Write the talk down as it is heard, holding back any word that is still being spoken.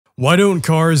Why don't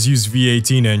cars use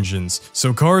V18 engines?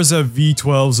 So cars have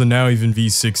V12s and now even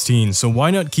V16, so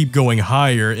why not keep going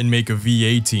higher and make a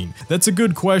V18? That's a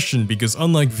good question because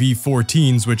unlike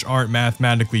V14s, which aren't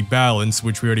mathematically balanced,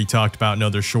 which we already talked about in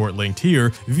another short linked here,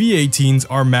 V18s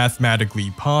are mathematically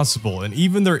possible, and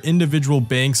even their individual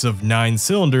banks of 9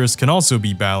 cylinders can also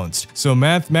be balanced. So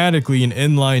mathematically an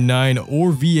inline 9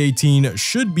 or V18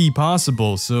 should be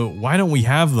possible, so why don't we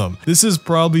have them? This is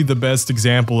probably the best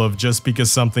example of just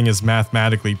because something is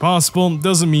mathematically possible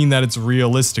doesn't mean that it's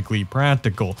realistically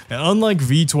practical. And unlike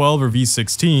V12 or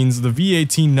V16s, the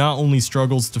V18 not only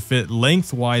struggles to fit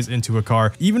lengthwise into a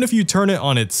car, even if you turn it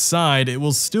on its side, it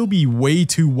will still be way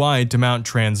too wide to mount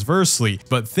transversely.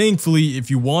 But thankfully,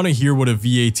 if you want to hear what a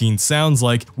V18 sounds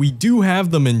like, we do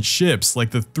have them in ships,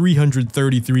 like the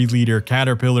 333-liter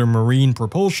Caterpillar Marine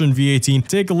Propulsion V18.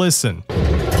 Take a listen.